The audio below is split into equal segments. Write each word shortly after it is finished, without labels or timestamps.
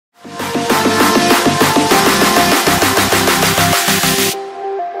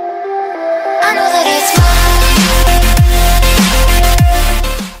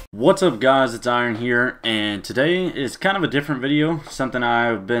What's up guys, it's Iron here, and today is kind of a different video. Something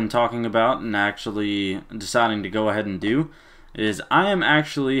I've been talking about and actually deciding to go ahead and do is I am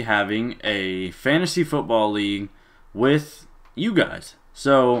actually having a fantasy football league with you guys.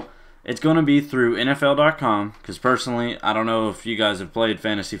 So it's going to be through NFL.com because personally, I don't know if you guys have played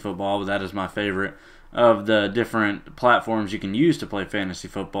fantasy football, but that is my favorite of the different platforms you can use to play fantasy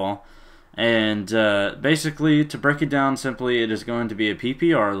football. And basically, to break it down simply, it is going to be a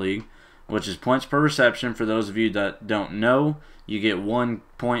PPR league, which is points per reception. For those of you that don't know, you get 1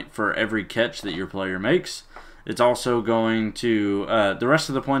 point for every catch that your player makes. It's also going to, the rest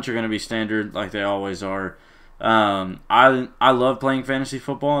of the points are going to be standard like they always are. I love playing fantasy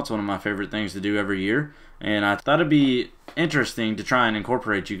football. It's one of my favorite things to do every year. And I thought it'd be interesting to try and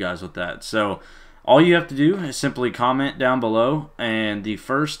incorporate you guys with that. So all you have to do is simply comment down below, and the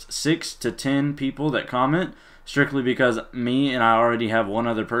first 6 to 10 people that comment, strictly because me and I already have one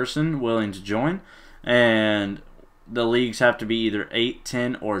other person willing to join, and the leagues have to be either 8,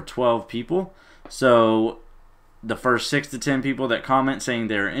 10, or 12 people. So the first 6 to 10 people that comment saying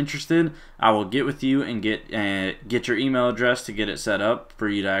they're interested, I will get with you and get your email address to get it set up for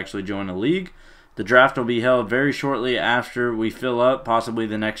you to actually join a league. The draft will be held very shortly after we fill up, possibly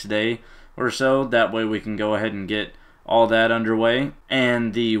the next day or so. That way we can go ahead and get all that underway.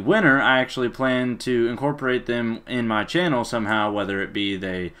 And the winner, I actually plan to incorporate them in my channel somehow, whether it be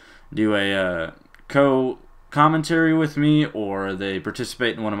they do a co-commentary with me, or they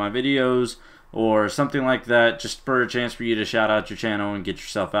participate in one of my videos, or something like that, just for a chance for you to shout out your channel and get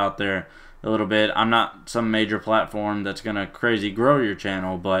yourself out there a little bit. I'm not some major platform that's gonna crazy grow your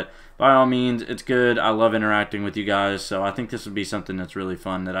channel, but by all means, it's good. I love interacting with you guys, so I think this would be something that's really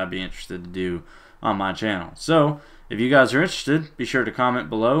fun that I'd be interested to do on my channel. So if you guys are interested, be sure to comment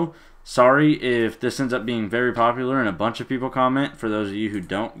below. Sorry if this ends up being very popular and a bunch of people comment, for those of you who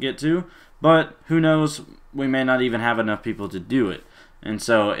don't get to, but who knows, we may not even have enough people to do it. And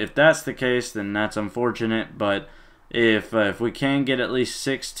so if that's the case, then that's unfortunate, but if we can get at least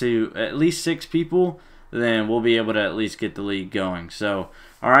 6 people, then we'll be able to at least get the league going. So,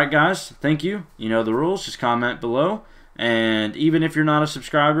 alright guys, thank you. You know the rules, just comment below. And even if you're not a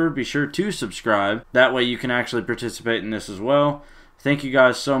subscriber, be sure to subscribe. That way you can actually participate in this as well. Thank you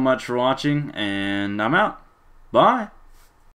guys so much for watching, and I'm out. Bye.